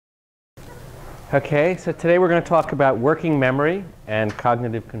Okay, so today we're going to talk about working memory and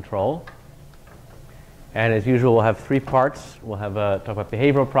cognitive control. And as usual, we'll have three parts. We'll have talk about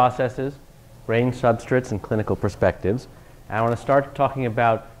behavioral processes, brain substrates, and clinical perspectives. And I want to start talking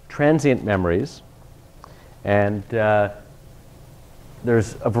about transient memories. And there's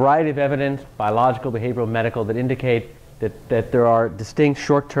a variety of evidence, biological, behavioral, medical, that indicate that there are distinct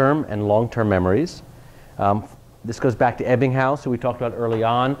short-term and long-term memories. This goes back to Ebbinghaus, who we talked about early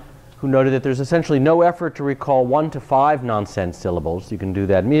on, who noted that there's essentially no effort to recall 1 to 5 nonsense syllables. You can do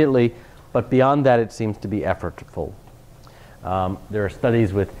that immediately, but beyond that it seems to be effortful. There are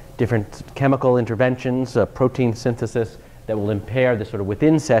studies with different chemical interventions, protein synthesis, that will impair the sort of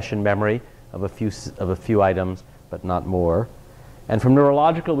within-session memory of a few items, but not more. And from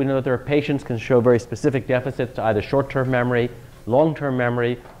neurological, we know that there are patients can show very specific deficits to either short-term memory, long-term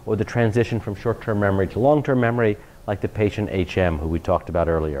memory, or the transition from short-term memory to long-term memory, like the patient HM, who we talked about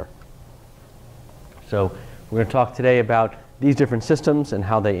earlier. So we're going to talk today about these different systems and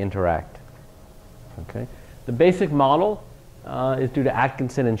how they interact. Okay. The basic model is due to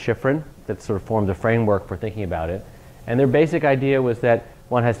Atkinson and Shiffrin that sort of formed a framework for thinking about it. And their basic idea was that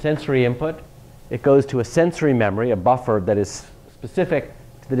one has sensory input. It goes to a sensory memory, a buffer that is specific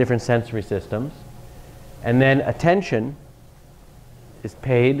to the different sensory systems. And then attention is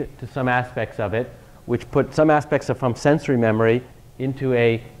paid to some aspects of it, which put some aspects of from sensory memory into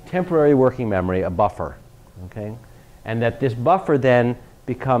a temporary working memory, a buffer. Okay? And that this buffer then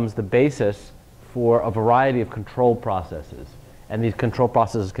becomes the basis for a variety of control processes. And these control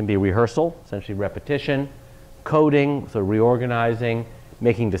processes can be rehearsal, essentially repetition, coding, so reorganizing,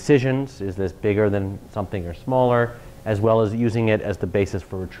 making decisions, is this bigger than something or smaller, as well as using it as the basis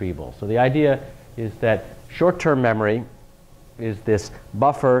for retrieval. So the idea is that short-term memory is this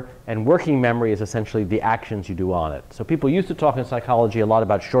buffer, and working memory is essentially the actions you do on it. So people used to talk in psychology a lot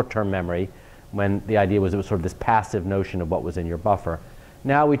about short-term memory, when the idea was it was sort of this passive notion of what was in your buffer.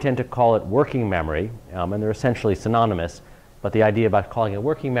 Now we tend to call it working memory, and they're essentially synonymous. But the idea about calling it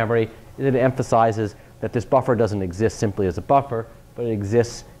working memory is that it emphasizes that this buffer doesn't exist simply as a buffer, but it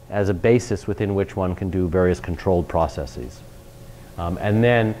exists as a basis within which one can do various controlled processes. And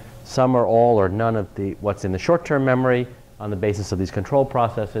then some or all or none of what's in the short-term memory on the basis of these control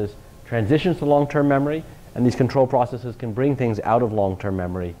processes transitions to long-term memory, and these control processes can bring things out of long-term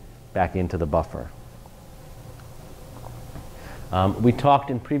memory back into the buffer. We talked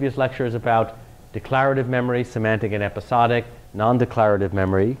in previous lectures about declarative memory, semantic and episodic, non-declarative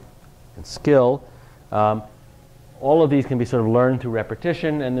memory, and skill. All of these can be sort of learned through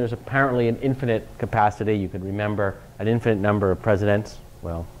repetition, and there's apparently an infinite capacity. You could remember an infinite number of presidents,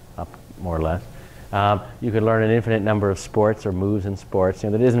 well, up more or less. You could learn an infinite number of sports or moves in sports.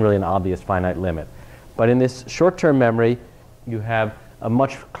 That isn't really an obvious finite limit. But in this short-term memory, you have a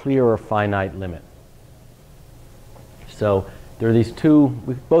much clearer finite limit. So there are these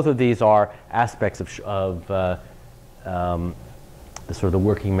both of these are aspects of the sort of the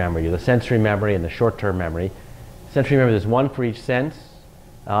working memory, the sensory memory and the short-term memory. Sensory memory, there's one for each sense.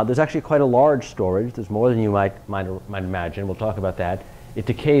 There's actually quite a large storage. There's more than you might imagine. We'll talk about that. It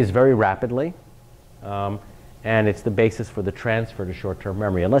decays very rapidly. And it's the basis for the transfer to short-term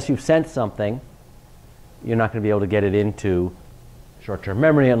memory. Unless you've sensed something, you're not going to be able to get it into short-term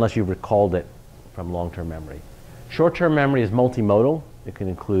memory unless you've recalled it from long-term memory. Short-term memory is multimodal. It can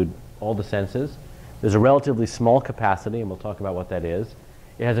include all the senses. There's a relatively small capacity, and we'll talk about what that is.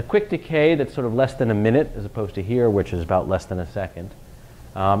 It has a quick decay that's sort of less than a minute, as opposed to here, which is about less than a second.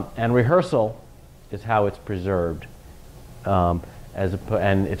 And rehearsal is how it's preserved.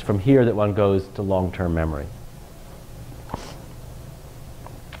 And it's from here that one goes to long-term memory.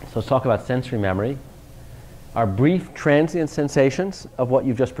 So let's talk about sensory memory. Our brief transient sensations of what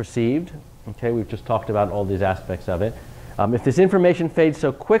you've just perceived. Okay, we've just talked about all these aspects of it. If this information fades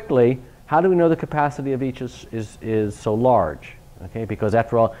so quickly, how do we know the capacity of each is so large? Okay, because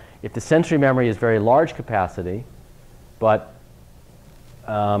after all, if the sensory memory is very large capacity, but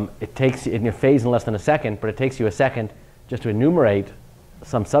it fades in less than a second, but it takes you a second just to enumerate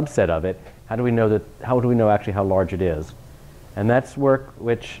some subset of it, how do we know actually how large it is? And that's work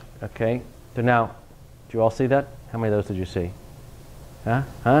which, okay, so now, do you all see that? How many of those did you see? Huh?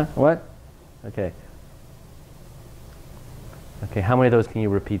 What? Okay. Okay, how many of those can you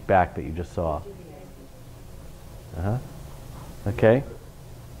repeat back that you just saw? Okay.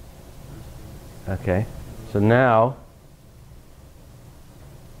 Okay. So now,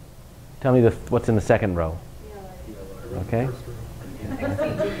 tell me what's in the second row. Okay.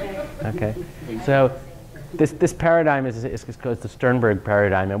 Okay. So this paradigm is called the Sternberg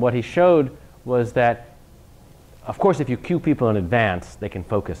paradigm, and what he showed was that, of course, if you cue people in advance, they can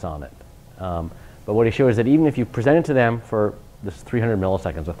focus on it. But what he showed is that even if you present it to them for this 300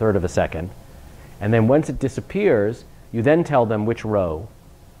 milliseconds, a third of a second, and then once it disappears, you then tell them which row,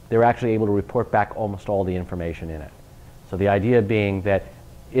 they're actually able to report back almost all the information in it. So the idea being that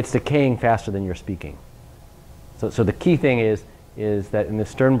it's decaying faster than you're speaking. So the key thing is that in the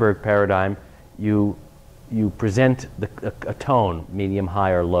Sternberg paradigm, you present a tone, medium,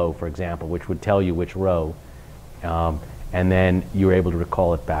 high, or low, for example, which would tell you which row, and then you're able to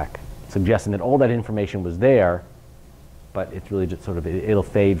recall it back, suggesting that all that information was there, but it's really just sort of, it'll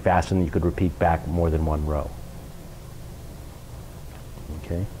fade faster than you could repeat back more than one row.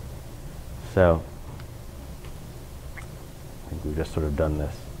 Okay, so I think we've just sort of done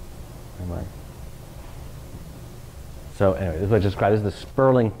this. Am I? So anyway, this is what I just described. This is the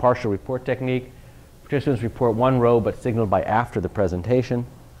Sperling partial report technique. Participants report one row but signaled by after the presentation.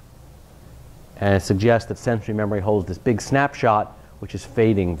 And it suggests that sensory memory holds this big snapshot which is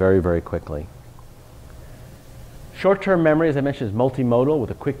fading very, very quickly. Short-term memory, as I mentioned, is multimodal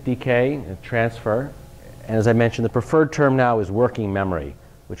with a quick decay and transfer. And as I mentioned, the preferred term now is working memory,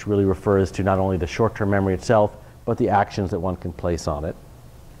 which really refers to not only the short-term memory itself, but the actions that one can place on it.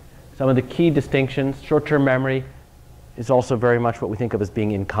 Some of the key distinctions: short-term memory is also very much what we think of as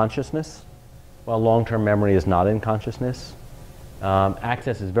being in consciousness, while long-term memory is not in consciousness.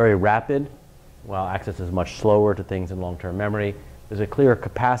 Access is very rapid, while access is much slower to things in long-term memory. There's a clear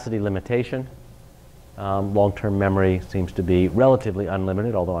capacity limitation. Long-term memory seems to be relatively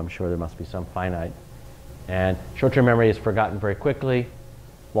unlimited, although I'm sure there must be some finite. And short-term memory is forgotten very quickly.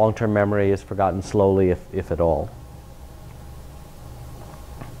 Long-term memory is forgotten slowly, if at all.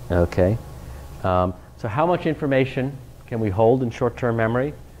 Okay. So how much information can we hold in short-term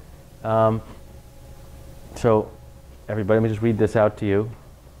memory? So everybody, let me just read this out to you.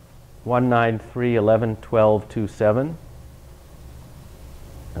 193.11.12.27.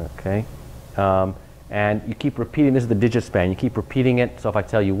 Okay. And you keep repeating, this is the digit span, you keep repeating it. So if I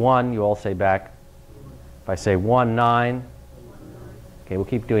tell you 1, you all say back. If I say 1, 9, okay, we'll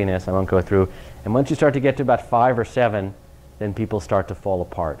keep doing this, I won't go through. And once you start to get to about 5 or 7, then people start to fall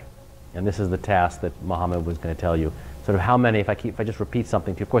apart. And this is the task that Mohammed was going to tell you. Sort of how many, if I just repeat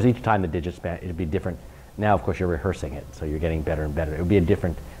something to you, of course each time the digit span, it'd be different. Now of course you're rehearsing it, so you're getting better and better. It would be a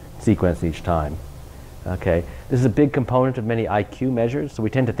different sequence each time. Okay, this is a big component of many IQ measures. So we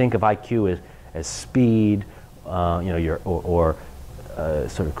tend to think of IQ as speed, or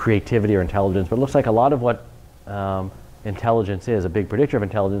sort of creativity or intelligence. But it looks like a lot of what intelligence is, a big predictor of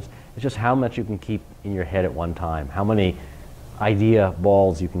intelligence, is just how much you can keep in your head at one time, how many idea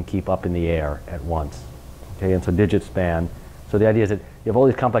balls you can keep up in the air at once. Okay, and so digit span. So the idea is that you have all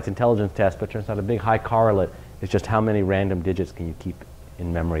these complex intelligence tests, but turns out a big high correlate is just how many random digits can you keep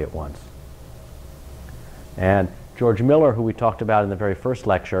in memory at once. And George Miller, who we talked about in the very first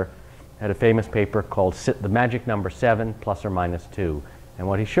lecture, had a famous paper called The Magic Number 7 plus or minus 2. And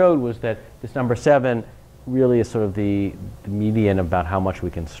what he showed was that this number 7 really is sort of the median about how much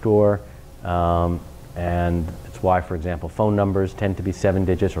we can store. And it's why, for example, phone numbers tend to be 7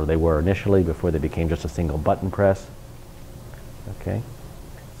 digits, or they were initially before they became just a single button press. Okay.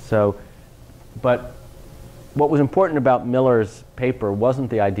 So, but what was important about Miller's paper wasn't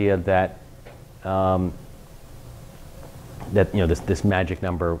the idea that this magic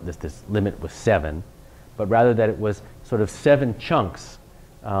number, this limit was 7, but rather that it was sort of 7 chunks,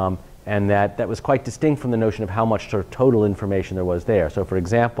 and that was quite distinct from the notion of how much sort of total information there was there. So for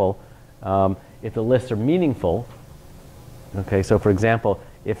example, if the lists are meaningful, okay, so for example,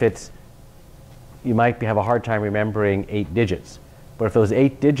 if it's, you might have a hard time remembering 8 digits, but if those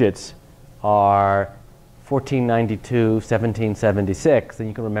 8 digits are 1492, 1776, then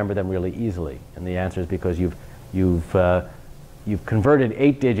you can remember them really easily. And the answer is because you've converted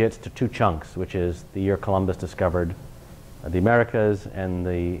 8 digits to 2 chunks, which is the year Columbus discovered the Americas and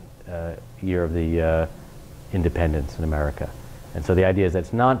the year of the independence in America. And so the idea is that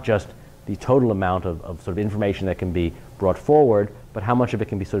it's not just the total amount of sort of information that can be brought forward, but how much of it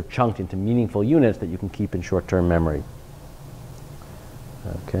can be sort of chunked into meaningful units that you can keep in short-term memory.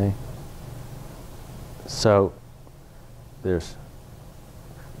 Okay. So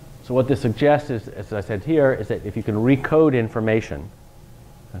what this suggests is, as I said here, is that if you can recode information,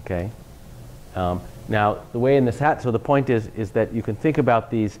 okay. Now the way in this hat, so the point is that you can think about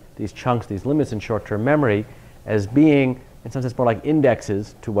these chunks, these limits in short-term memory, as being in some sense more like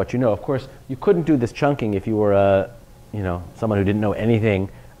indexes to what you know. Of course, you couldn't do this chunking if you were someone who didn't know anything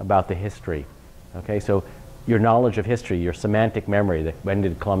about the history. Okay, so your knowledge of history, your semantic memory, that when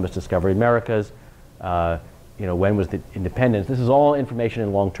did Columbus discover Americas, when was the independence, this is all information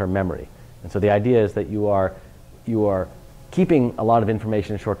in long-term memory. And so the idea is that you are keeping a lot of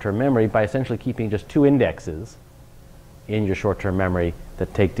information in short-term memory by essentially keeping just 2 indexes in your short-term memory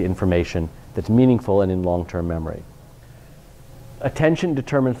that take the information that's meaningful and in long-term memory. Attention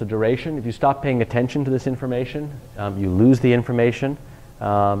determines the duration. If you stop paying attention to this information, you lose the information.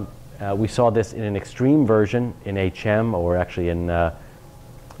 We saw this in an extreme version in HM, or actually in the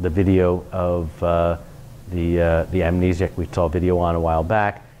video of the amnesiac we saw a video on a while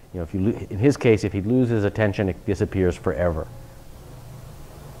back. You know, if in his case, if he loses attention, it disappears forever.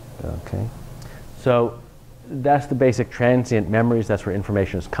 Okay, so that's the basic transient memories. That's where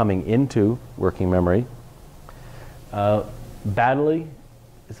information is coming into working memory. Baddeley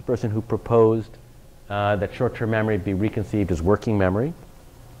is the person who proposed that short-term memory be reconceived as working memory.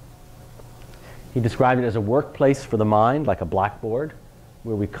 He described it as a workplace for the mind, like a blackboard,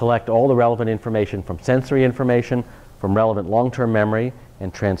 where we collect all the relevant information from sensory information, from relevant long-term memory,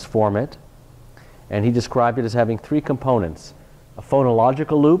 and transform it. And he described it as having 3 components: a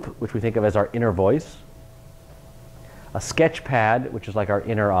phonological loop, which we think of as our inner voice, a sketch pad, which is like our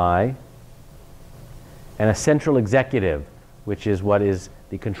inner eye, and a central executive, which is what is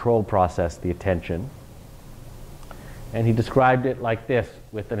the control process, the attention. And he described it like this,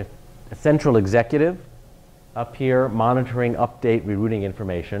 with a central executive up here monitoring, update, rerouting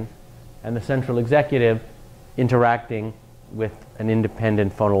information, and the central executive interacting with an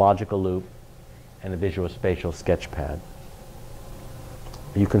independent phonological loop and a visuospatial sketch pad.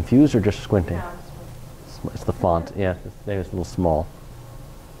 Are you confused or just squinting? No, it's the font. Yeah, maybe it's a little small.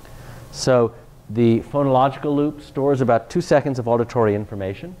 So the phonological loop stores about 2 seconds of auditory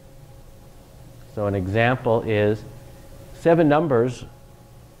information. So an example is 7 numbers.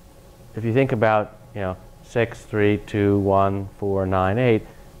 If you think about, 6, 3, 2, 1, 4, 9, 8,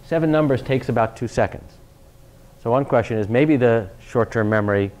 7 numbers takes about 2 seconds. So one question is, maybe the short-term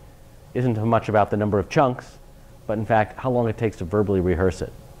memory isn't so much about the number of chunks, but in fact how long it takes to verbally rehearse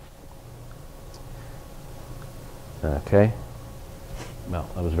it. Okay. Well,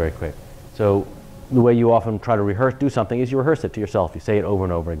 that was very quick. So the way you often try to do something is you rehearse it to yourself. You say it over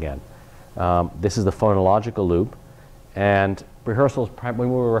and over again. This is the phonological loop. And rehearsals, when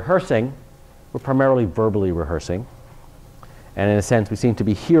we're rehearsing, we're primarily verbally rehearsing. And in a sense, we seem to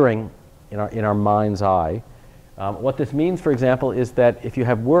be hearing in our mind's eye. What this means, for example, is that if you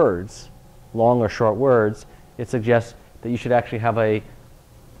have words, long or short words, it suggests that you should actually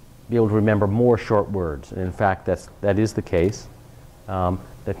be able to remember more short words. And in fact, that is the case.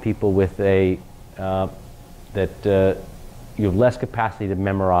 That people with you have less capacity to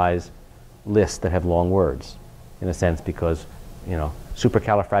memorize lists that have long words, in a sense, because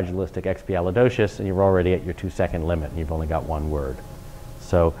supercalifragilisticexpialidocious, and you're already at your 2-second limit, and you've only got 1 word.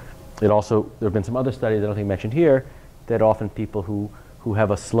 So there have been some other studies I don't think mentioned here that often people who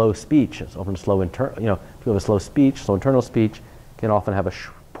have a slow speech, it's often slow if you have a slow speech, slow internal speech, can often have a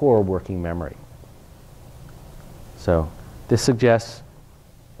poor working memory. So this suggests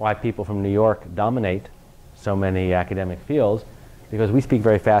why people from New York dominate so many academic fields, because we speak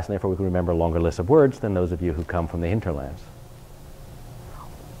very fast and therefore we can remember longer lists of words than those of you who come from the hinterlands.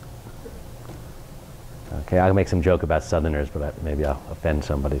 Okay, I'll make some joke about Southerners, but maybe I'll offend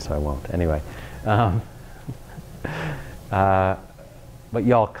somebody, so I won't. Anyway, but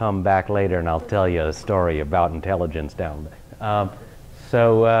y'all come back later and I'll tell you a story about intelligence down there.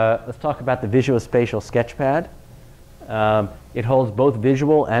 Let's talk about the visuospatial sketchpad. It holds both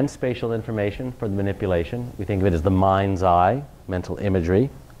visual and spatial information for the manipulation. We think of it as the mind's eye, mental imagery.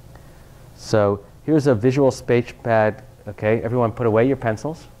 So here's a visual sketchpad. Okay, everyone put away your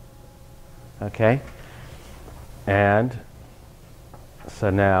pencils. Okay. And so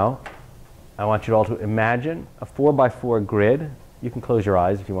now I want you all to imagine a 4x4 grid. You can close your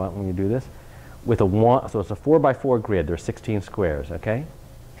eyes if you want when you do this. With a 1, so it's a 4x4 grid. There are 16 squares, okay?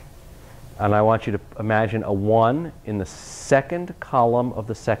 And I want you to imagine a 1 in the 2nd column of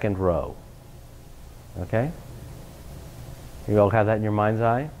the 2nd row. Okay? You all have that in your mind's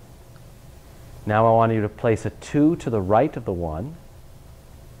eye? Now I want you to place a 2 to the right of the 1.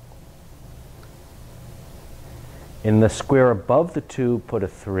 In the square above the 2, put a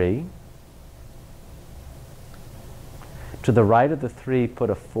 3. To the right of the 3, put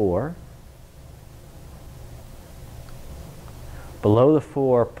a 4. Below the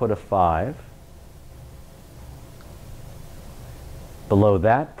 4, put a 5. Below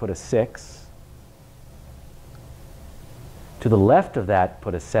that, put a 6. To the left of that,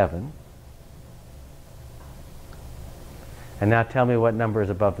 put a 7. And now tell me what number is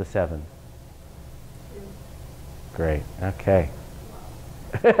above the 7. Great. Okay.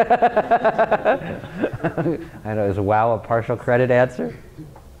 I know, is wow a partial credit answer?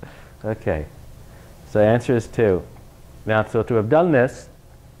 Okay. So the answer is 2. Now, so to have done this,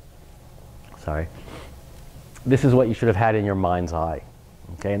 sorry, this is what you should have had in your mind's eye.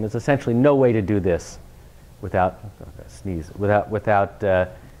 Okay, and there's essentially no way to do this without sort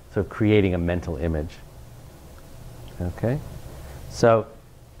of creating a mental image. Okay, so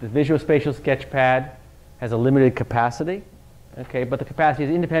the visuospatial sketchpad has a limited capacity. Okay, but the capacity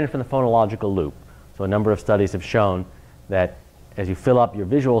is independent from the phonological loop. So a number of studies have shown that as you fill up your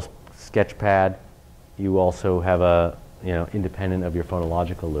visual sketchpad, you also have a, independent of your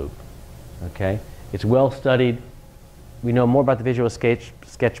phonological loop. Okay, it's well studied. We know more about the visual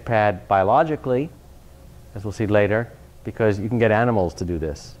sketchpad biologically, as we'll see later, because you can get animals to do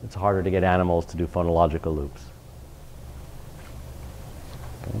this. It's harder to get animals to do phonological loops.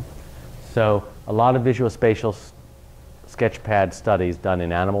 Okay. So a lot of visuospatial sketchpad studies done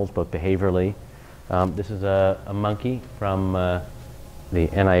in animals, both behaviorally. This is a monkey from the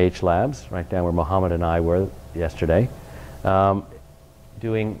NIH labs, right down where Mohammed and I were yesterday,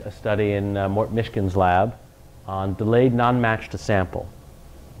 doing a study in Mort Mishkin's lab on delayed non-match to sample.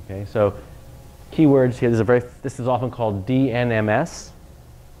 Okay, so keywords here. This is often called DNMS.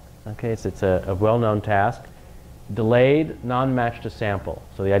 Okay, it's a well-known task. Delayed non-match to sample.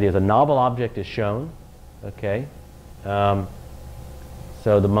 So the idea is a novel object is shown. Okay, so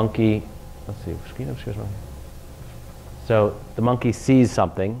the monkey. Let's see. So the monkey sees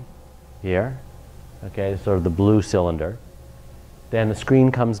something here. Okay, sort of the blue cylinder. Then the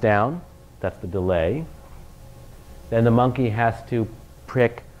screen comes down. That's the delay. Then the monkey has to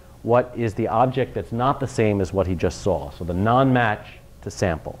pick what is the object that's not the same as what he just saw. So the non-match to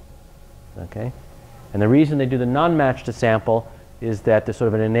sample. Okay? And the reason they do the non-match to sample is that there's sort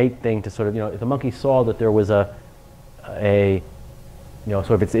of an innate thing to sort of, if the monkey saw that there was sort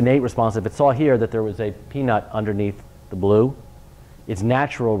of its innate response, if it saw here that there was a peanut underneath the blue, its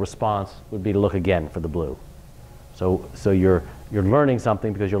natural response would be to look again for the blue. So you're learning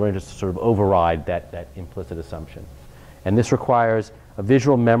something because you're learning to sort of override that implicit assumption. And this requires a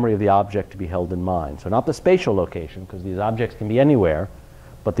visual memory of the object to be held in mind. So not the spatial location, because these objects can be anywhere,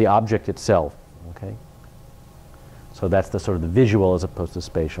 but the object itself. Okay? So that's the sort of the visual as opposed to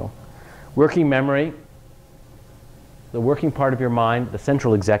spatial. Working memory, the working part of your mind, the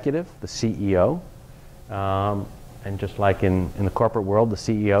central executive, the CEO, and just like in the corporate world, the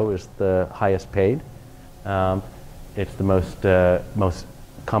CEO is the highest paid. It's the most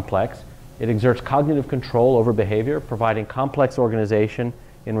complex. It exerts cognitive control over behavior, providing complex organization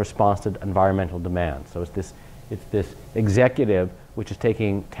in response to environmental demands. So it's this executive which is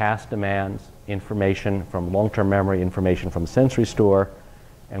taking task demands, information from long-term memory, information from the sensory store,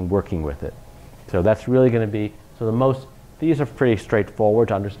 and working with it. So that's really going to be, these are pretty straightforward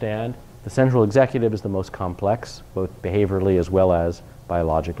to understand. The central executive is the most complex, both behaviorally as well as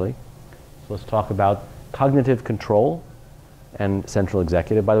biologically. So let's talk about cognitive control and central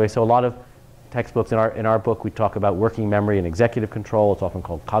executive. By the way, so a lot of textbooks in our book, we talk about working memory and executive control. It's often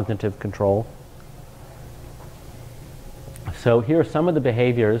called cognitive control. So here are some of the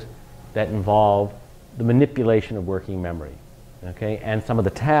behaviors that involve the manipulation of working memory, okay, and some of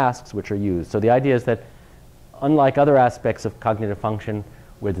the tasks which are used. So the idea is that unlike other aspects of cognitive function,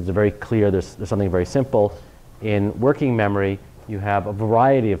 where there's a very clear, there's something very simple, in working memory, you have a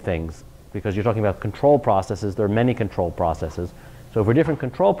variety of things. Because you're talking about control processes, there are many control processes. So for different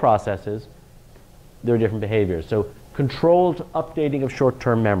control processes, there are different behaviors. So controlled updating of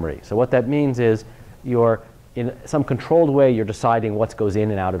short-term memory. So what that means is you're, in some controlled way, you're deciding what goes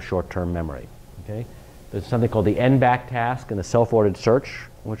in and out of short-term memory. Okay? There's something called the N-back task and the self-ordered search,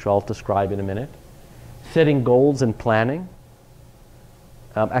 which I'll describe in a minute. Setting goals and planning.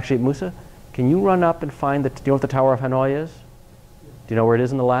 Actually, Musa, can you run up and find do you know what the Tower of Hanoi is? Do you know where it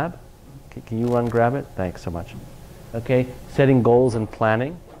is in the lab? Can you run grab it? Thanks so much. Okay, setting goals and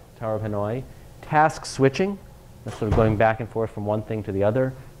planning, Tower of Hanoi. Task switching, that's sort of going back and forth from one thing to the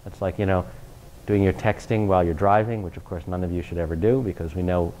other. That's like, doing your texting while you're driving, which of course none of you should ever do because we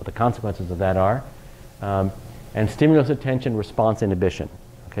know what the consequences of that are. And stimulus attention response inhibition.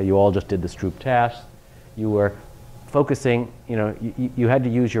 Okay, you all just did the Stroop tasks. You were focusing, you had to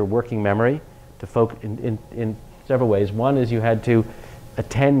use your working memory to focus in several ways. One is you had to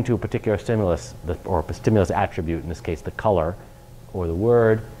attend to a particular stimulus, or a stimulus attribute, in this case the color or the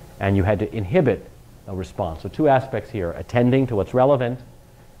word, and you had to inhibit a response. So two aspects here, attending to what's relevant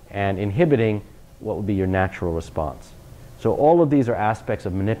and inhibiting what would be your natural response. So all of these are aspects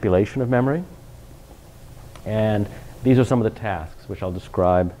of manipulation of memory, and these are some of the tasks which I'll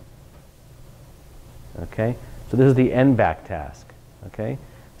describe. Okay, so this is the N-back task. Okay,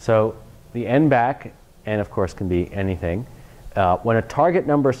 so the N-back, N of course can be anything. When a target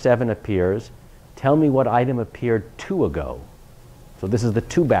number 7 appears, tell me what item appeared 2 ago. So this is the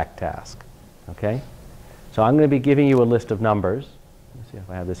 2-back task, okay? So I'm going to be giving you a list of numbers. Let me see if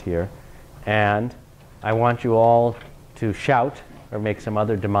I have this here. And I want you all to shout or make some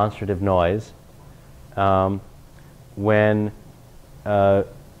other demonstrative noise when the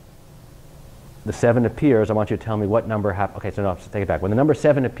 7 appears. I want you to tell me what number happened. Okay, so no, take it back. When the number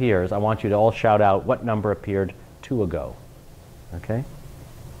 7 appears, I want you to all shout out what number appeared 2 ago. Okay?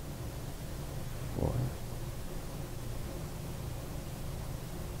 4.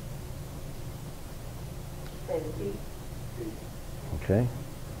 Okay.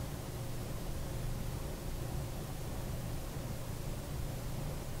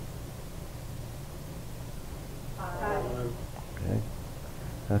 Okay.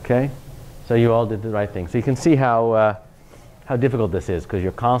 Okay. So you all did the right thing. So you can see how difficult this is, because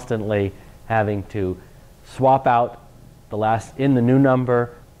you're constantly having to swap out the last in the new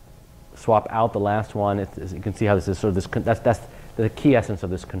number, swap out the last one. You can see how this is sort of this. That's the key essence of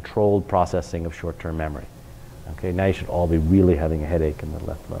this controlled processing of short-term memory. Okay. Now you should all be really having a headache in the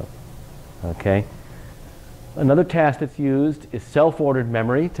left lobe. Okay. Another task that's used is self-ordered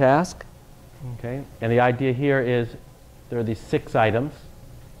memory task. Okay. And the idea here is there are these 6 items,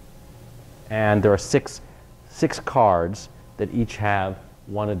 and there are six cards that each have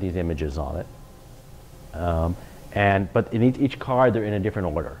one of these images on it. But in each card, they're in a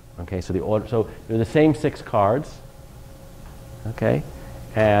different order. Okay, so they're the same 6 cards. Okay,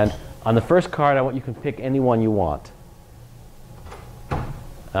 and on the first card, you can pick any one you want.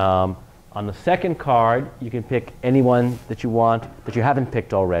 On the second card, you can pick any one that you want that you haven't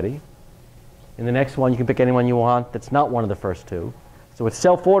picked already. In the next one, you can pick anyone you want that's not one of the first 2. So it's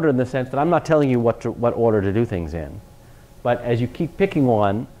self-ordered in the sense that I'm not telling you what order to do things in. But as you keep picking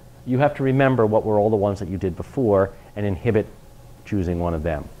one, you have to remember what were all the ones that you did before and inhibit choosing one of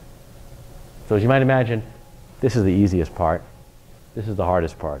them. So as you might imagine, this is the easiest part. This is the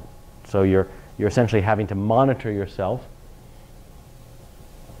hardest part. So you're essentially having to monitor yourself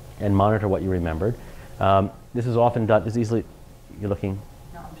and monitor what you remembered. This is often done, it's easily, you're looking?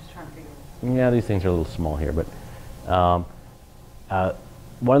 No, I'm just trying to figure it out. Yeah, these things are a little small here, but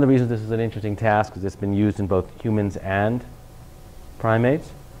one of the reasons this is an interesting task is it's been used in both humans and primates.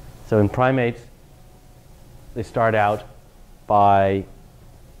 So in primates, they start out by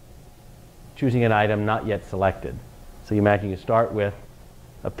choosing an item not yet selected. So you imagine you start with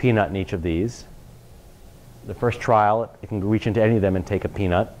a peanut in each of these. The first trial, it can reach into any of them and take a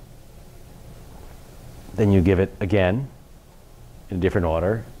peanut. Then you give it again in a different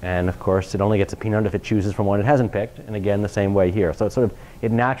order, and of course it only gets a peanut if it chooses from one it hasn't picked, and again the same way here. So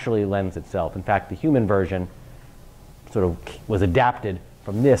it naturally lends itself. In fact, the human version sort of was adapted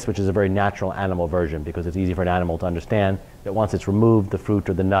from this, which is a very natural animal version, because it's easy for an animal to understand that once it's removed the fruit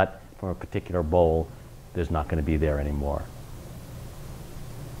or the nut from a particular bowl, there's not going to be there anymore.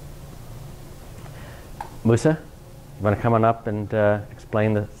 Musa, you want to come on up and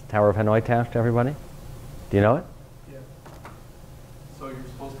explain the Tower of Hanoi task to everybody? Do you know it? Yeah. So you're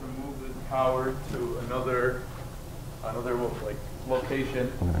supposed to move the tower to another like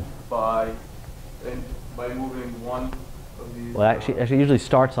location by moving one of these. Well, actually it usually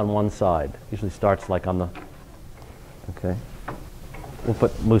starts on one side. Usually starts like on the. Okay. We'll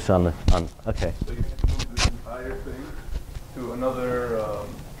put Musa on. Okay. So you have to move this entire thing to another.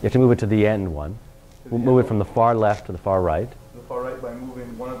 You have to move it to the end one. We'll move it from the far left to the far right. The far right by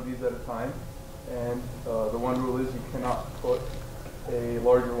moving one of these at a time, and the one rule is you cannot put a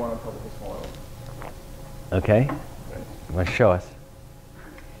larger one on top of a smaller one. Okay. You want to show us?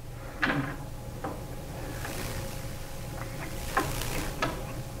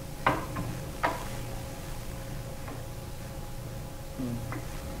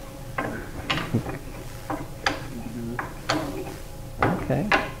 Okay.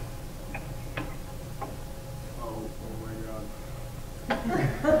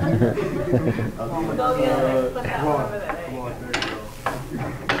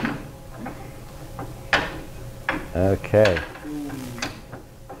 Okay.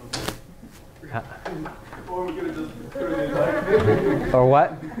 Or we're gonna just turn the entire thing. Or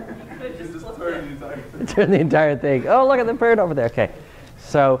what? Just turn the entire thing. Turn the entire thing. Oh, look at the bird over there. Okay.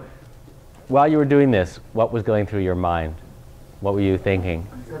 So, while you were doing this, what was going through your mind? What were you thinking? You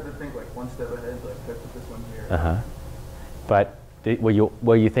just have to think like one step ahead, like I put this one here. But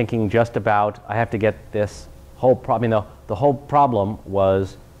were you thinking just about, I have to get this whole problem? I mean, the whole problem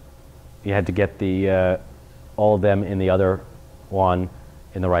was you had to get the all of them in the other one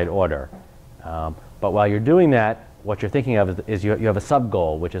in the right order. But while you're doing that, what you're thinking of is you have a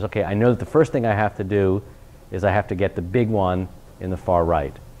sub-goal, which is, okay, I know that the first thing I have to do is I have to get the big one in the far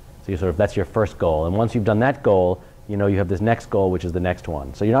right. So you sort of, that's your first goal. And once you've done that goal, you know you have this next goal, which is the next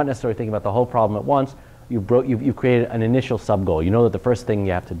one. So you're not necessarily thinking about the whole problem at once. You've created an initial sub-goal. You know that the first thing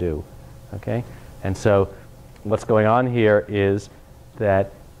you have to do. Okay? And so what's going on here is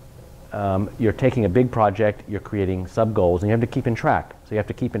that you're taking a big project, you're creating sub-goals, and you have to keep in track. So you have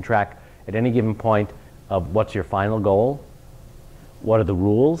to keep in track at any given point of what's your final goal, what are the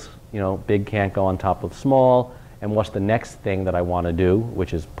rules, you know, big can't go on top of small, and what's the next thing that I want to do,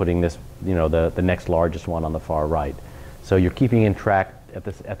 which is putting this, you know, the next largest one on the far right. So you're keeping in track,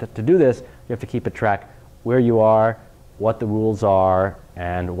 to do this, you have to keep a track where you are, what the rules are,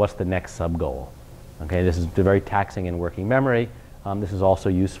 and what's the next sub-goal. Okay, this is very taxing in working memory. This is also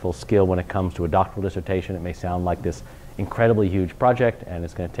a useful skill when it comes to a doctoral dissertation. It may sound like this incredibly huge project, and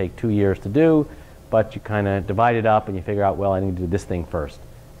it's going to take 2 years to do, but you kind of divide it up and you figure out, well, I need to do this thing first.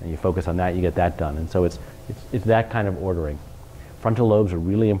 And you focus on that, you get that done. And so it's that kind of ordering. Frontal lobes are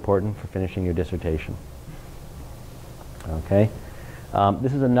really important for finishing your dissertation. Okay?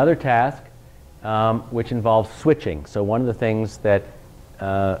 This is another task which involves switching. So one of the things that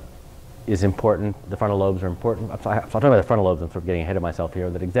is important, the frontal lobes are important. So I'm talking about the frontal lobes, I'm sort of getting ahead of myself here,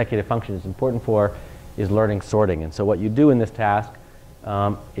 that executive function is important for is learning sorting. And so what you do in this task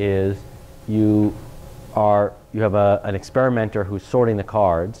is you have an experimenter who's sorting the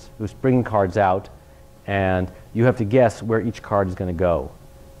cards, who's bringing cards out, and you have to guess where each card is going to go.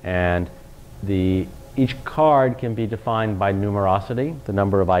 And each card can be defined by numerosity, the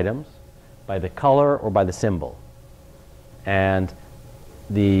number of items, by the color, or by the symbol. And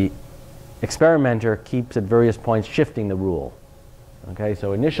the experimenter keeps at various points shifting the rule. Okay,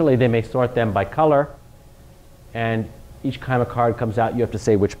 so initially they may sort them by color, and each time a card comes out, you have to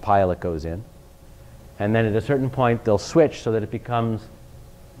say which pile it goes in. And then at a certain point, they'll switch so that it becomes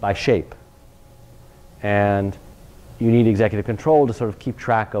by shape. And you need executive control to sort of keep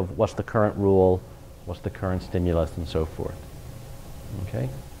track of what's the current rule, what's the current stimulus, and so forth. Okay?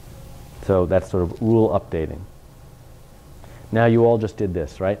 So that's sort of rule updating. Now you all just did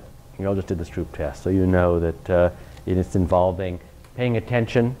this, right? You all just did the Stroop test. So you know that it's involving paying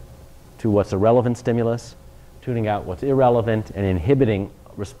attention to what's a relevant stimulus, tuning out what's irrelevant, and inhibiting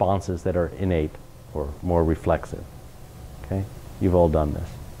responses that are innate or more reflexive. Okay? You've all done this.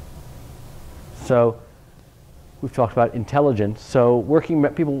 So we've talked about intelligence. So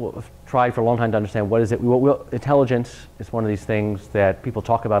people have tried for a long time to understand what is it. Intelligence is one of these things that people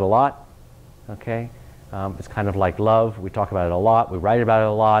talk about a lot. Okay? It's kind of like love. We talk about it a lot. We write about it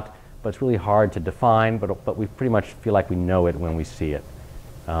a lot. But it's really hard to define. But we pretty much feel like we know it when we see it.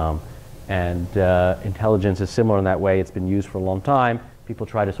 Intelligence is similar in that way. It's been used for a long time. People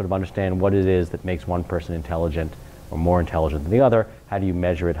try to sort of understand what it is that makes one person intelligent or more intelligent than the other. How do you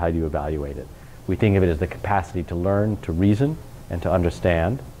measure it? How do you evaluate it? We think of it as the capacity to learn, to reason, and to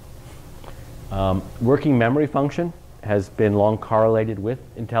understand. Working memory function has been long correlated with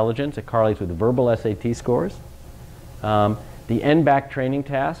intelligence. It correlates with verbal SAT scores. The NBAC training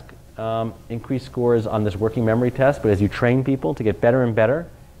task increased scores on this working memory test, but as you train people to get better and better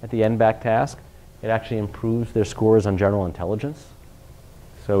at the NBAC task, it actually improves their scores on general intelligence.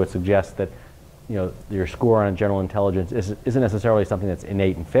 So it suggests that your score on general intelligence isn't necessarily something that's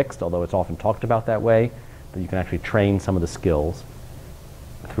innate and fixed, although it's often talked about that way, but you can actually train some of the skills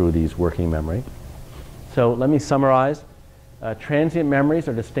through these working memory. So let me summarize. Transient memories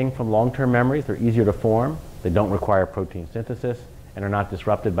are distinct from long-term memories. They're easier to form. They don't require protein synthesis and are not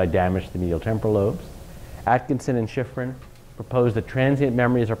disrupted by damage to the medial temporal lobes. Atkinson and Schifrin proposed that transient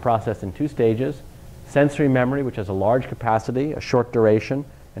memories are processed in 2 stages. Sensory memory, which has a large capacity, a short duration,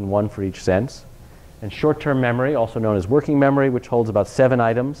 and 1 for each sense. And short-term memory, also known as working memory, which holds about 7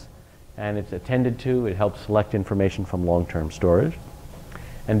 items, and it's attended to. It helps select information from long-term storage.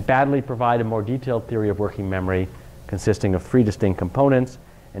 And Baddeley provide a more detailed theory of working memory consisting of 3 distinct components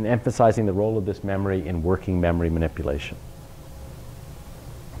and emphasizing the role of this memory in working memory manipulation.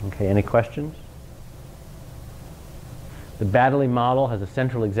 Okay, any questions? The Baddeley model has a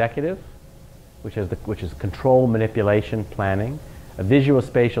central executive, which is control, manipulation, planning, a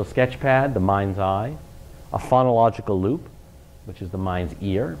visuospatial sketchpad, the mind's eye, a phonological loop, which is the mind's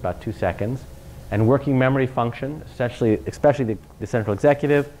ear, about 2 seconds, and working memory function, especially the central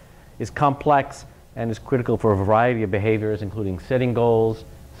executive, is complex and is critical for a variety of behaviors, including setting goals,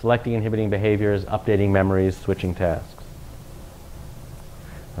 selecting inhibiting behaviors, updating memories, switching tasks.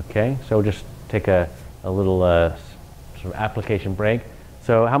 Okay, so we'll just take a little sort of application break.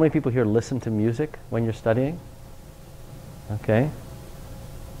 So how many people here listen to music when you're studying? Okay.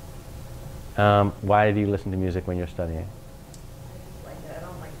 Why do you listen to music when you're studying? I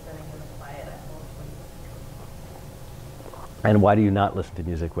don't like sitting in the quiet. I fall And why do you not listen to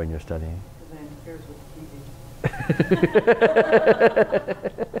music when you're studying? Because it interferes with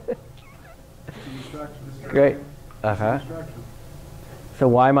TV. Great. Uh-huh. So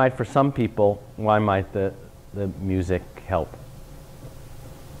why might, for some people, why might the music help?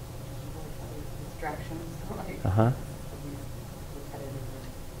 Distractions, like Uh-huh. repetitive.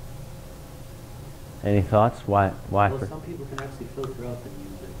 Any thoughts? Why Well, for? some people can actually filter out the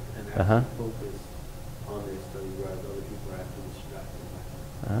music and Uh-huh. actually focus on their study, whereas other people are actually distracted by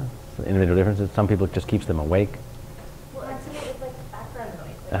it. So individual differences. Some people it just keeps them awake. Well, actually, it's like background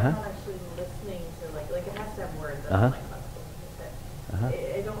noise. Like Uh-huh. I'm not actually listening to like it has to have words. That's Uh-huh. my classical music. Uh-huh.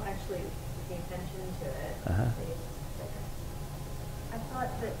 I don't actually pay attention to it. Uh-huh. Like, it's just like I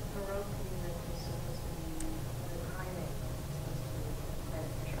thought that Baroque music was supposed to be the timing was supposed to be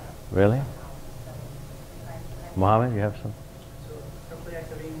beneficial. Really? Mohammed, you have some? So simply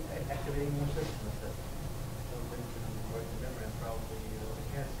activating more systems that don't link to working memory and probably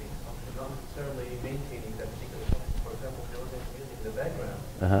enhancing function, not necessarily maintaining that particular function. For example, if you're listening to music in the background,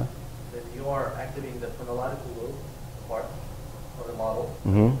 Uh-huh. then you are activating the phonological lobe part of the model.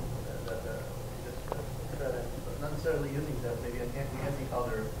 Mm-hmm. But not necessarily using that, maybe enhancing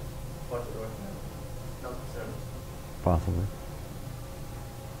other parts of the working memory. Not necessarily. Possibly.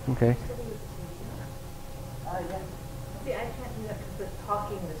 Okay. Yeah. See, I can't do that because the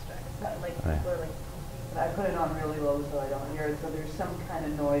talking distracts. Like Right. people are like. But I put it on really low so I don't hear it. So there's some kind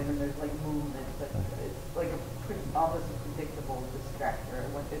of noise and there's like movement, but it's like a pretty almost a predictable distractor.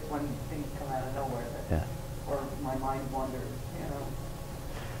 It's when things come out of nowhere that, or my mind wanders. You know.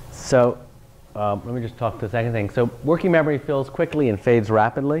 So let me just talk to the second thing. So working memory fills quickly and fades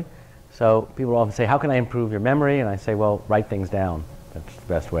rapidly. So people often say, how can I improve your memory? And I say, well, write things down. That's the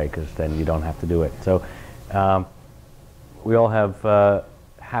best way because then you don't have to do it. So we all have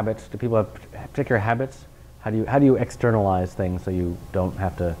habits. Do people have particular habits? How do you externalize things so you don't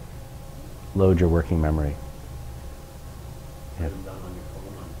have to load your working memory? Yeah. Put them down on your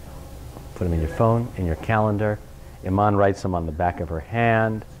phone, on your calendar. Put them in your phone, in your calendar. Iman writes them on the back of her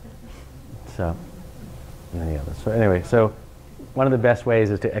hand. So, so anyway, so one of the best ways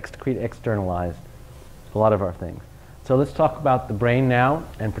is to externalize a lot of our things. So let's talk about the brain now,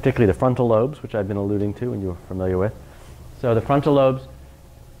 and particularly the frontal lobes, which I've been alluding to and you're familiar with. So the frontal lobes,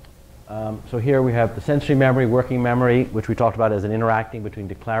 so here we have the sensory memory, working memory, which we talked about as an interacting between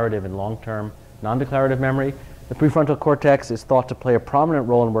declarative and long-term non-declarative memory. The prefrontal cortex is thought to play a prominent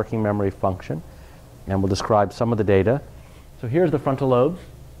role in working memory function, and we'll describe some of the data. So here's the frontal lobes.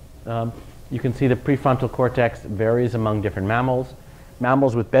 You can see the prefrontal cortex varies among different mammals.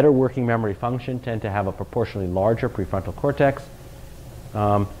 Mammals with better working memory function tend to have a proportionally larger prefrontal cortex.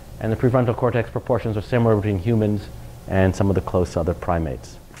 And the prefrontal cortex proportions are similar between humans and some of the close other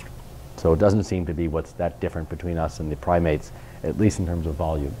primates. So it doesn't seem to be what's that different between us and the primates, at least in terms of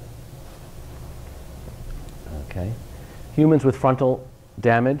volume. Okay. Humans with frontal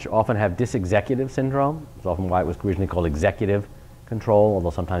damage often have dysexecutive syndrome. It's often why it was originally called executive control, although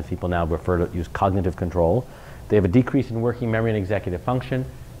sometimes people now use cognitive control. They have a decrease in working memory and executive function.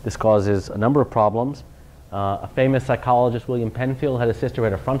 This causes a number of problems. A famous psychologist, William Penfield, had a sister who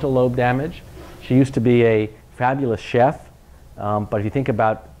had a frontal lobe damage. She used to be a fabulous chef, but if you think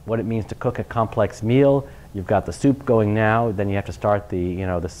about what it means to cook a complex meal, you've got the soup going now, then you have to start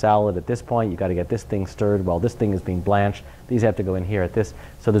the salad at this point, you've got to get this thing stirred while this thing is being blanched, these have to go in here at this.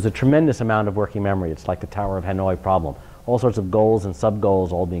 So there's a tremendous amount of working memory. It's like the Tower of Hanoi problem. All sorts of goals and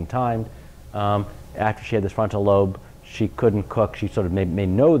sub-goals all being timed. After she had this frontal lobe, she couldn't cook. She sort of may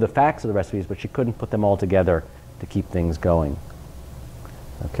know the facts of the recipes, but she couldn't put them all together to keep things going.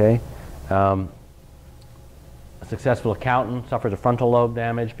 Okay? A successful accountant suffers a frontal lobe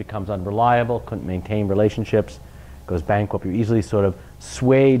damage, becomes unreliable, couldn't maintain relationships, goes bankrupt. You're easily sort of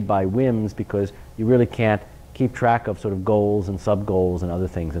swayed by whims because you really can't keep track of sort of goals and sub-goals and other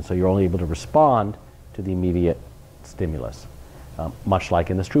things, and so you're only able to respond to the immediate stimulus. Much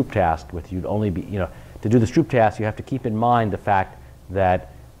like in the Stroop task, with you'd only be, to do the Stroop task, you have to keep in mind the fact that,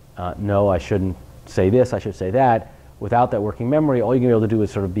 no, I shouldn't say this, I should say that. Without that working memory, all you're going to be able to do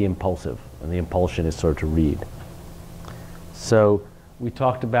is sort of be impulsive, and the impulsion is sort of to read. So we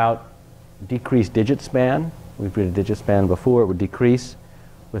talked about decreased digit span. We've read a digit span before. It would decrease.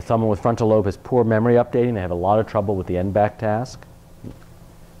 With someone with frontal lobe has poor memory updating, they have a lot of trouble with the end-back task.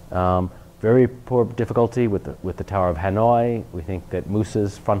 Very poor difficulty with the Tower of Hanoi. We think that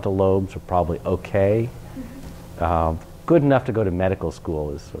Moose's frontal lobes are probably okay. Good enough to go to medical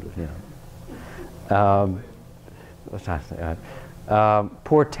school is sort of, what's not say that?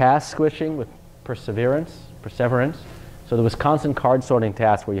 Poor task switching with perseverance. So the Wisconsin card sorting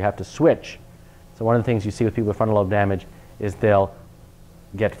task where you have to switch. So one of the things you see with people with frontal lobe damage is they'll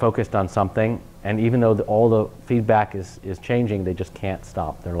get focused on something, and even though all the feedback is changing, they just can't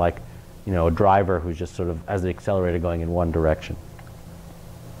stop. They're like, you know, a driver who's just sort of, as the accelerator, going in one direction.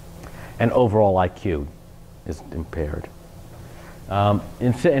 And overall IQ is impaired.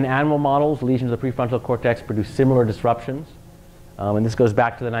 In animal models, lesions of the prefrontal cortex produce similar disruptions. And this goes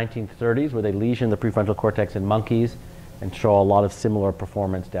back to the 1930s, where they lesioned the prefrontal cortex in monkeys and show a lot of similar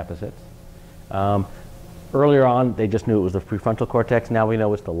performance deficits. Earlier on, they just knew it was the prefrontal cortex. Now we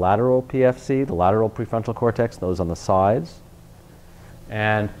know it's the lateral PFC, the lateral prefrontal cortex, those on the sides.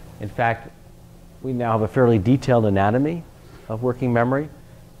 And in fact, we now have a fairly detailed anatomy of working memory.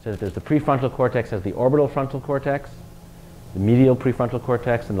 So that there's the prefrontal cortex as the orbital frontal cortex, the medial prefrontal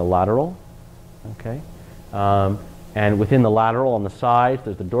cortex, and the lateral. Okay? And within the lateral on the sides,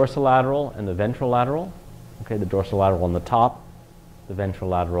 there's the dorsolateral and the ventrolateral. Okay, the dorsolateral on the top, the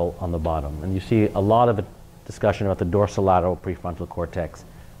ventrolateral on the bottom. And you see a lot of discussion about the dorsolateral prefrontal cortex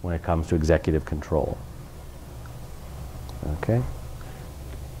when it comes to executive control. Okay?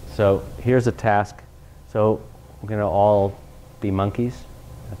 So here's a task. So we're going to all be monkeys.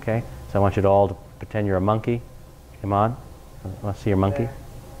 Okay? So I want you to all to pretend you're a monkey. Come on. I want to see your monkey. There.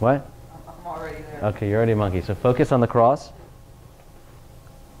 What? I'm already there. Okay, you're already a monkey. So focus on the cross.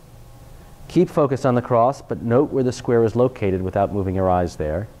 Keep focused on the cross, but note where the square is located without moving your eyes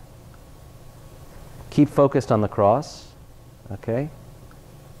there. Keep focused on the cross. Okay?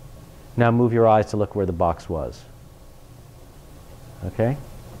 Now move your eyes to look where the box was. Okay?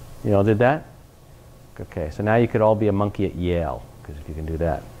 You all did that? Okay, so now you could all be a monkey at Yale, because if you can do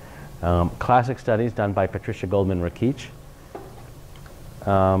that. Classic studies done by Patricia Goldman-Rakich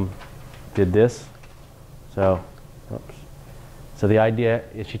did this. So, oops. So the idea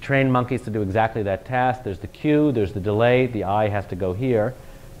is she trained monkeys to do exactly that task. There's the cue, there's the delay, the eye has to go here.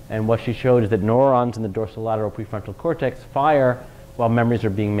 And what she showed is that neurons in the dorsolateral prefrontal cortex fire while memories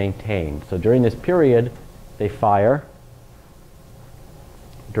are being maintained. So during this period, they fire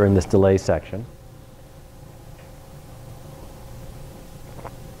during this delay section.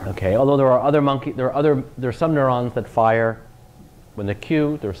 Okay, although there are some neurons that fire when the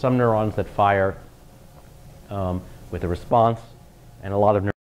cue, there are some neurons that fire with a response, and a lot of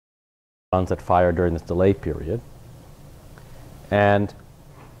neurons that fire during this delay period. And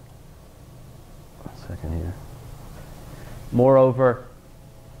one second here. Moreover,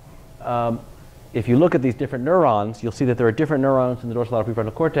 if you look at these different neurons, you'll see that there are different neurons in the dorsolateral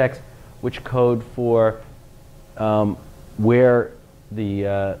prefrontal cortex which code for where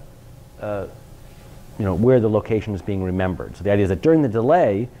the where the location is being remembered. So the idea is that during the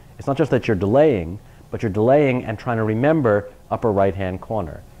delay, it's not just that you're delaying, but you're delaying and trying to remember upper right-hand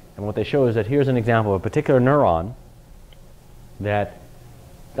corner. And what they show is that here's an example of a particular neuron that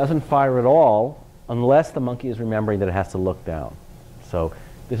doesn't fire at all unless the monkey is remembering that it has to look down. So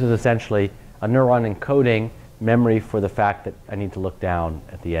this is essentially a neuron encoding memory for the fact that I need to look down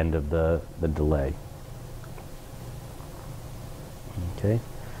at the end of the delay. Okay,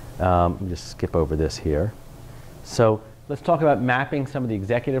 let me just skip over this here. So let's talk about mapping some of the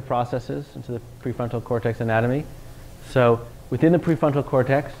executive processes into the prefrontal cortex anatomy. So within the prefrontal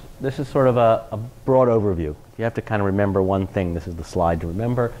cortex, this is sort of a broad overview. If you have to kind of remember one thing, this is the slide to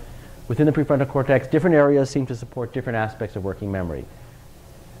remember. Within the prefrontal cortex, different areas seem to support different aspects of working memory.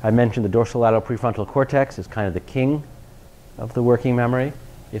 I mentioned the dorsolateral prefrontal cortex is kind of the king of the working memory.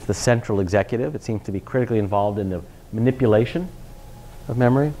 It's the central executive. It seems to be critically involved in the manipulation of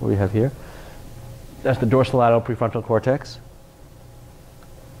memory, what we have here. That's the dorsolateral prefrontal cortex.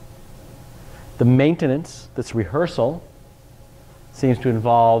 The maintenance, this rehearsal, seems to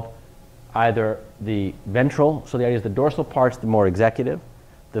involve either the ventral, so the idea is the dorsal part's the more executive,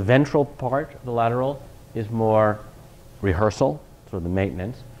 the ventral part of the lateral is more rehearsal, sort of the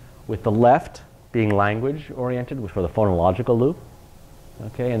maintenance, with the left being language oriented, which for the phonological loop.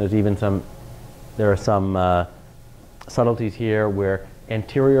 Okay, and there's even there are some subtleties here where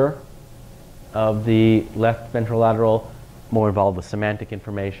anterior of the left ventrolateral more involved with semantic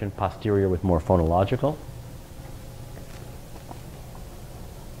information, posterior with more phonological.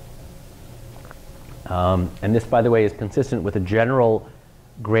 And this, by the way, is consistent with a general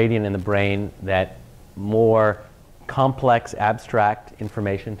gradient in the brain that more complex, abstract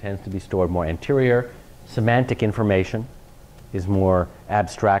information tends to be stored more anterior. Semantic information is more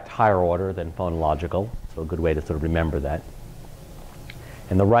abstract, higher order than phonological, so a good way to sort of remember that.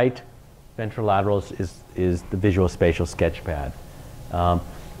 And the right ventrolateral is the visual spatial sketch pad.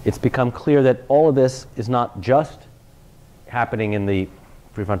 It's become clear that all of this is not just happening in the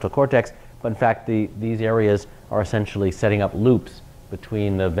prefrontal cortex, but in fact these areas are essentially setting up loops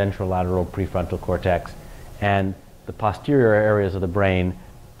between the ventrolateral prefrontal cortex and the posterior areas of the brain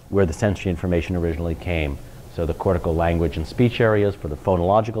where the sensory information originally came. So the cortical language and speech areas for the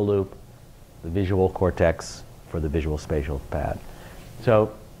phonological loop, the visual cortex for the visual spatial pad.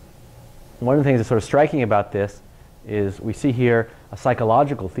 So one of the things that's sort of striking about this is we see here a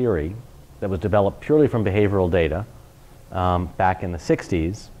psychological theory that was developed purely from behavioral data back in the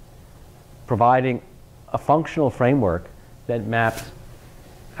 60s, providing a functional framework that maps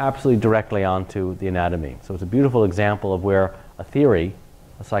absolutely directly onto the anatomy. So it's a beautiful example of where a theory,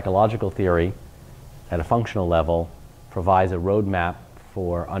 a psychological theory, at a functional level, provides a roadmap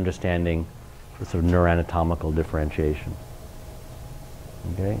for understanding the sort of neuroanatomical differentiation.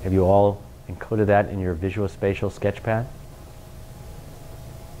 Okay, have you all encoded that in your visuospatial sketchpad?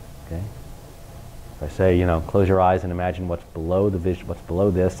 Okay. If I say, you know, close your eyes and imagine what's below the what's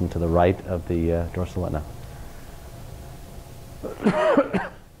below this and to the right of the dorsal retina.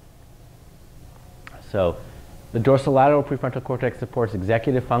 So, the dorsolateral prefrontal cortex supports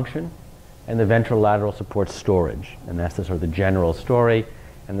executive function, and the ventrolateral supports storage, and that's the sort of the general story.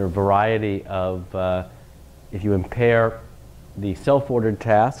 And there are a variety of, if you impair the self-ordered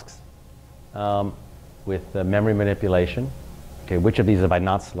tasks with memory manipulation, okay, which of these have I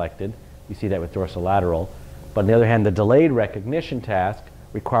not selected? You see that with dorsolateral. But on the other hand, the delayed recognition task,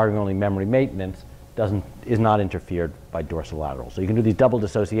 requiring only memory maintenance, is not interfered by dorsolateral. So you can do these double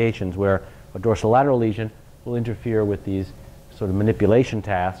dissociations where a dorsolateral lesion will interfere with these sort of manipulation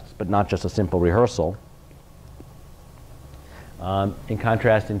tasks, but not just a simple rehearsal. In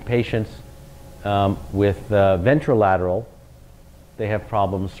contrast, in patients with ventrolateral, they have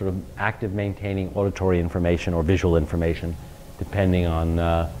problems sort of active maintaining auditory information or visual information, depending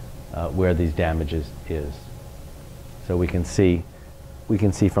on where these damages is. So we can see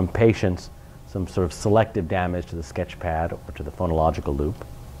from patients some sort of selective damage to the sketch pad or to the phonological loop.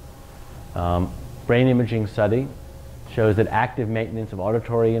 Brain imaging study shows that active maintenance of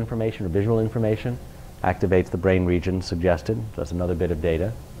auditory information or visual information activates the brain region suggested. So that's another bit of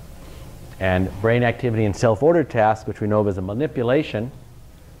data. And brain activity in self-ordered tasks, which we know of as a manipulation,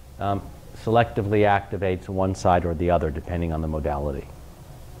 selectively activates one side or the other depending on the modality.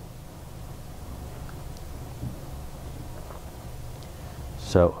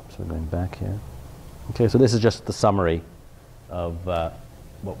 So we're going back here. Okay, so this is just the summary of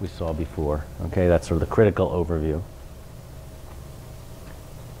what we saw before. Okay, that's sort of the critical overview.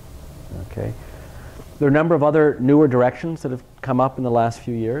 Okay, there are a number of other newer directions that have come up in the last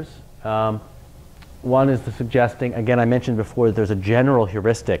few years. One is the suggesting, again, I mentioned before that there's a general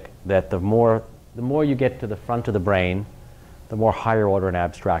heuristic that the more you get to the front of the brain, the more higher order and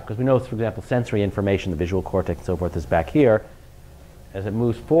abstract. Because we know, for example, sensory information, the visual cortex and so forth is back here. As it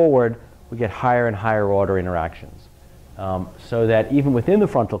moves forward, we get higher and higher order interactions. So that even within the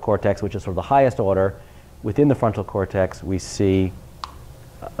frontal cortex, which is sort of the highest order, within the frontal cortex we see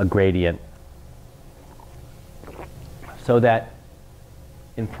a gradient. So that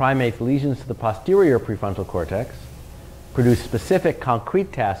in primates, lesions to the posterior prefrontal cortex produce specific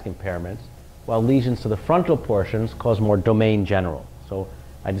concrete task impairments, while lesions to the frontal portions cause more domain general. So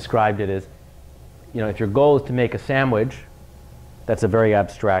I described it as, you know, if your goal is to make a sandwich, that's a very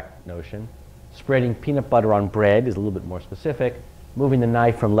abstract notion. Spreading peanut butter on bread is a little bit more specific. Moving the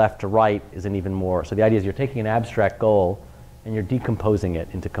knife from left to right is an even more. So the idea is you're taking an abstract goal and you're decomposing it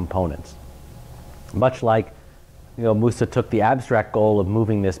into components. Much like, you know, Musa took the abstract goal of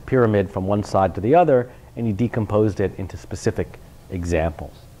moving this pyramid from one side to the other and he decomposed it into specific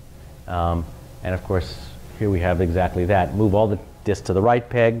examples. And of course, here we have exactly that. Move all the discs to the right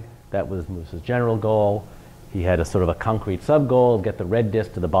peg. That was Musa's general goal. He had a sort of a concrete sub-goal, get the red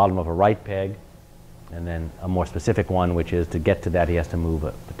disc to the bottom of a right peg, and then a more specific one, which is to get to that he has to move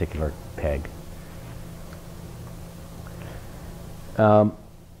a particular peg.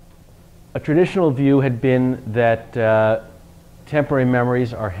 A traditional view had been that temporary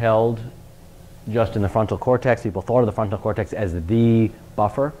memories are held just in the frontal cortex. People thought of the frontal cortex as the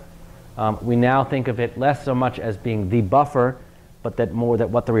buffer. We now think of it less so much as being the buffer, but that more that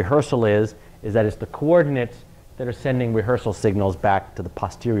what the rehearsal is that it's the coordinates that are sending rehearsal signals back to the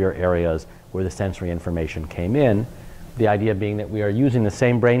posterior areas where the sensory information came in. The idea being that we are using the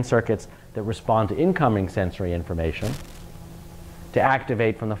same brain circuits that respond to incoming sensory information to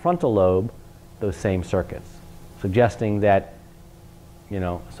activate from the frontal lobe those same circuits, suggesting that, you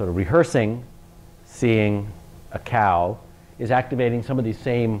know, sort of rehearsing seeing a cow is activating some of these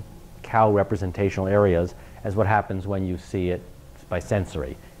same cow representational areas as what happens when you see it by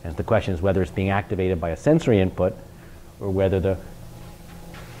sensory. And the question is whether it's being activated by a sensory input or whether the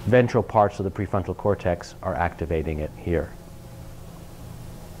ventral parts of the prefrontal cortex are activating it here.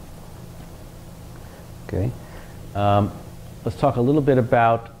 Okay. Let's talk a little bit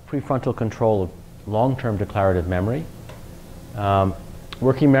about prefrontal control of long-term declarative memory.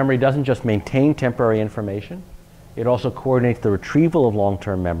 Working memory doesn't just maintain temporary information, it also coordinates the retrieval of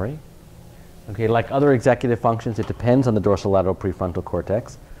long-term memory. Okay, like other executive functions, it depends on the dorsolateral prefrontal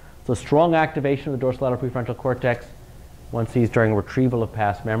cortex. So strong activation of the dorsolateral prefrontal cortex one sees during retrieval of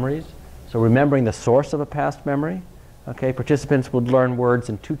past memories. So remembering the source of a past memory. Okay, participants would learn words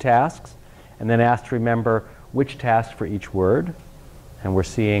in 2 tasks and then asked to remember which task for each word. And we're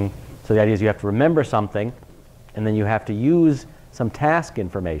seeing, so the idea is you have to remember something and then you have to use some task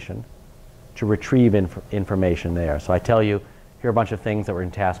information to retrieve information there. So I tell you, here are a bunch of things that were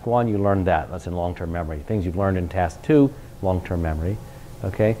in task 1, you learned that, that's in long-term memory. Things you've learned in task 2, long-term memory.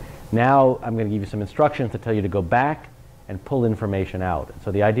 Okay? Now I'm going to give you some instructions to tell you to go back and pull information out.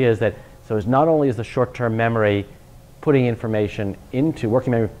 So the idea is that, so it's not only is the short-term memory putting information into,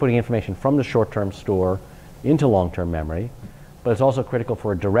 working memory putting information from the short-term store into long-term memory, but it's also critical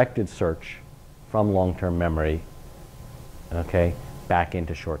for a directed search from long-term memory, okay, back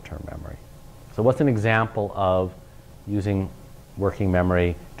into short-term memory. So what's an example of using working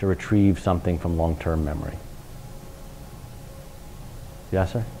memory to retrieve something from long-term memory?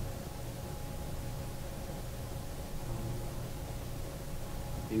 Yes, sir?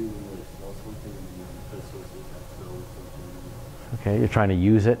 Maybe we want to smell something and you associate that smell with something. Okay, you're trying to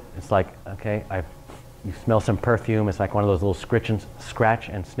use it. It's like, okay, you smell some perfume. It's like one of those little scratch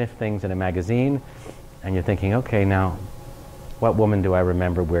and sniff things in a magazine. And you're thinking, okay, now, what woman do I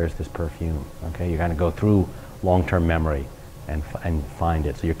remember wears this perfume? Okay, you kind of go through long-term memory and find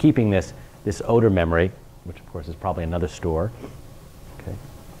it. So you're keeping this odor memory, which of course is probably another store. Okay.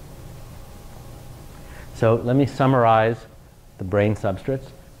 So let me summarize the brain substrates.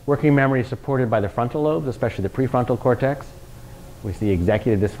 Working memory is supported by the frontal lobes, especially the prefrontal cortex. We see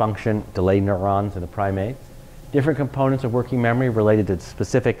executive dysfunction, delayed neurons in the primates. Different components of working memory related to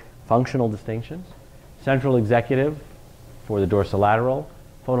specific functional distinctions. Central executive for the dorsolateral.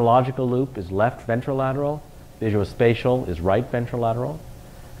 Phonological loop is left ventrolateral. Visuospatial is right ventrolateral.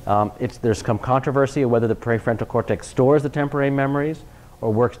 There's some controversy of whether the prefrontal cortex stores the temporary memories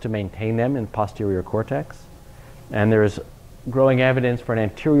or works to maintain them in posterior cortex. And there's growing evidence for an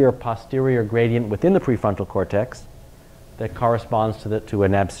anterior-posterior gradient within the prefrontal cortex that corresponds to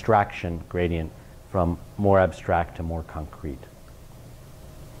an abstraction gradient from more abstract to more concrete.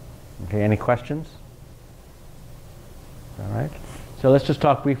 Okay, any questions? All right. So let's just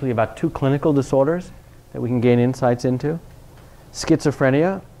talk briefly about 2 clinical disorders that we can gain insights into.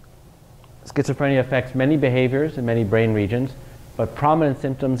 Schizophrenia. Schizophrenia affects many behaviors in many brain regions, but prominent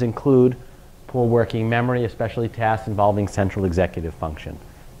symptoms include poor working memory, especially tasks involving central executive function.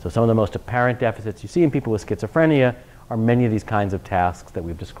 So some of the most apparent deficits you see in people with schizophrenia are many of these kinds of tasks that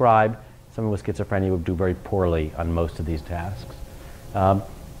we've described. Someone with schizophrenia would do very poorly on most of these tasks.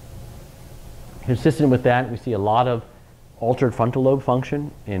 Consistent with that, we see a lot of altered frontal lobe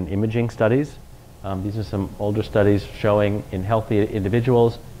function in imaging studies. These are some older studies showing in healthy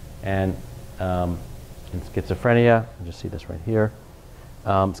individuals and in schizophrenia. You just see this right here.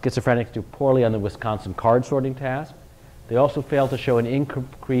 Schizophrenics do poorly on the Wisconsin card sorting task. They also fail to show an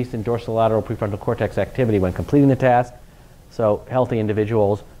increase in dorsolateral prefrontal cortex activity when completing the task. So healthy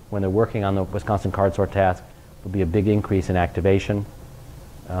individuals, when they're working on the Wisconsin card sort task, will be a big increase in activation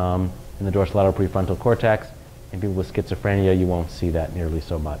in the dorsolateral prefrontal cortex. In people with schizophrenia, you won't see that nearly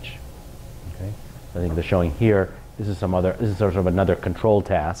so much. Okay? I think they're showing here, this is sort of another control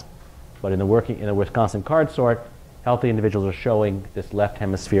task. But in the Wisconsin card sort, healthy individuals are showing this left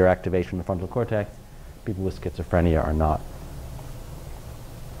hemisphere activation in the frontal cortex. People with schizophrenia are not.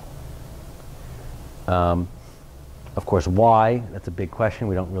 Of course, why? That's a big question.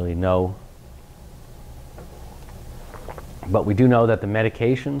 We don't really know. But we do know that the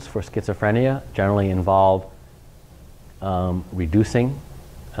medications for schizophrenia generally involve reducing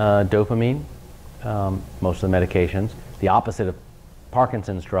dopamine, most of the medications. The opposite of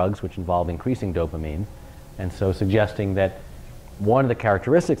Parkinson's drugs, which involve increasing dopamine. And so suggesting that one of the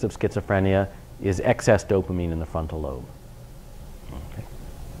characteristics of schizophrenia is excess dopamine in the frontal lobe. Okay.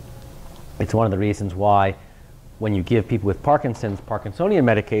 It's one of the reasons why when you give people with Parkinsonian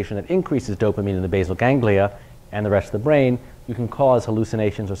medication that increases dopamine in the basal ganglia and the rest of the brain, you can cause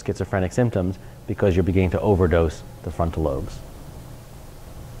hallucinations or schizophrenic symptoms because you're beginning to overdose the frontal lobes.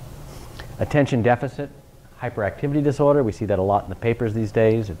 Attention deficit hyperactivity disorder, we see that a lot in the papers these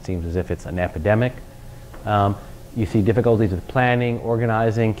days. It seems as if it's an epidemic. You see difficulties with planning,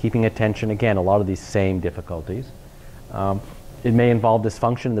 organizing, keeping attention. Again, a lot of these same difficulties. It may involve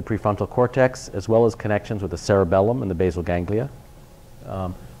dysfunction in the prefrontal cortex as well as connections with the cerebellum and the basal ganglia.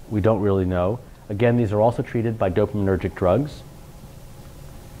 We don't really know. Again, these are also treated by dopaminergic drugs.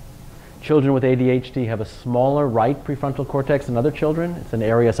 Children with ADHD have a smaller right prefrontal cortex than other children. It's an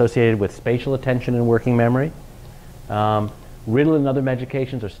area associated with spatial attention and working memory. Ritalin and other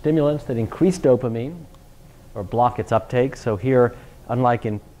medications are stimulants that increase dopamine or block its uptake. So here, unlike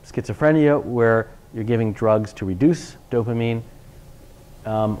in schizophrenia, where you're giving drugs to reduce dopamine,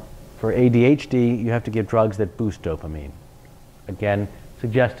 for ADHD, you have to give drugs that boost dopamine. Again,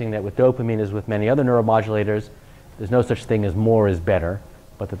 suggesting that with dopamine, as with many other neuromodulators, there's no such thing as more is better,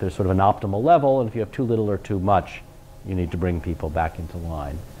 but that there's sort of an optimal level, and if you have too little or too much, you need to bring people back into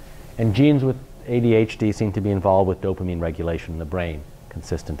line. And genes with ADHD seem to be involved with dopamine regulation in the brain,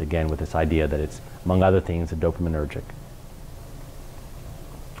 consistent again with this idea that it's, among other things, a dopaminergic.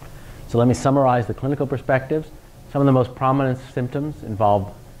 So let me summarize the clinical perspectives. Some of the most prominent symptoms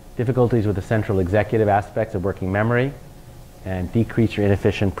involve difficulties with the central executive aspects of working memory and decreased or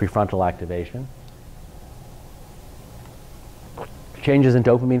inefficient prefrontal activation. Changes in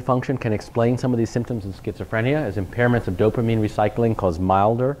dopamine function can explain some of these symptoms in schizophrenia, as impairments of dopamine recycling cause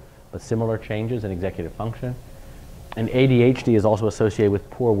milder but similar changes in executive function. And ADHD is also associated with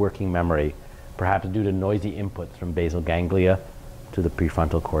poor working memory, perhaps due to noisy inputs from basal ganglia to the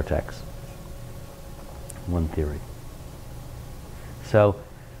prefrontal cortex. One theory. So,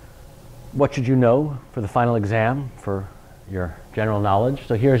 what should you know for the final exam for your general knowledge?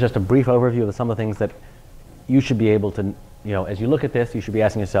 So here's just a brief overview of some of the things that you should be able to, as you look at this, you should be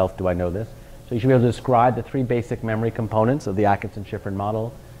asking yourself, do I know this? So you should be able to describe the 3 basic memory components of the Atkinson-Shiffrin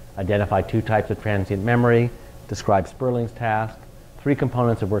model, identify 2 types of transient memory, describe Sperling's task, 3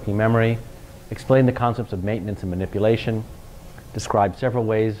 components of working memory, explain the concepts of maintenance and manipulation, describe several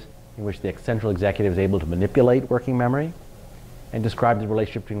ways in which the central executive is able to manipulate working memory, and describe the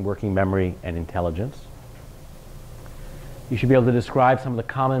relationship between working memory and intelligence. You should be able to describe some of the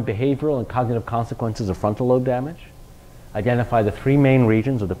common behavioral and cognitive consequences of frontal lobe damage, identify the 3 main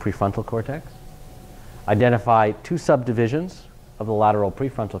regions of the prefrontal cortex, identify 2 subdivisions of the lateral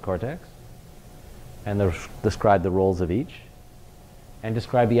prefrontal cortex, and describe the roles of each, and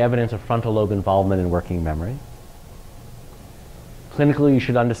describe the evidence of frontal lobe involvement in working memory. Clinically, you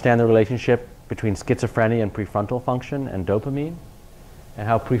should understand the relationship between schizophrenia and prefrontal function and dopamine, and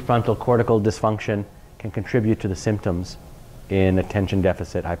how prefrontal cortical dysfunction can contribute to the symptoms in attention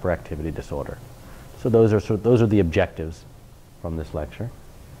deficit hyperactivity disorder. So those are the objectives from this lecture.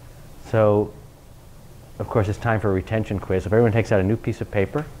 So, of course, it's time for a retention quiz. If everyone takes out a new piece of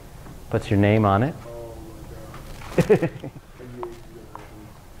paper, puts your name on it.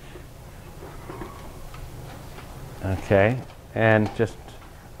 Okay, and just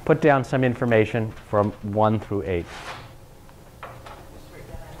put down some information from 1 through 8.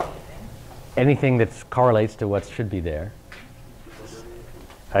 Anything that correlates to what should be there.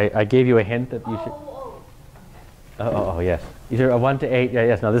 I gave you a hint that you should. Oh, yes. Either a 1 to 8. Yeah,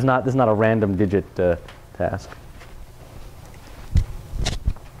 yes. No, this is not a random digit task.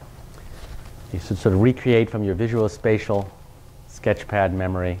 You should sort of recreate from your visual spatial sketchpad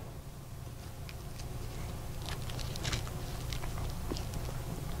memory.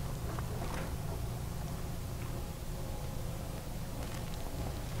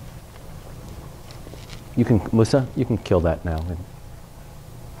 You can, Musa, you can kill that now.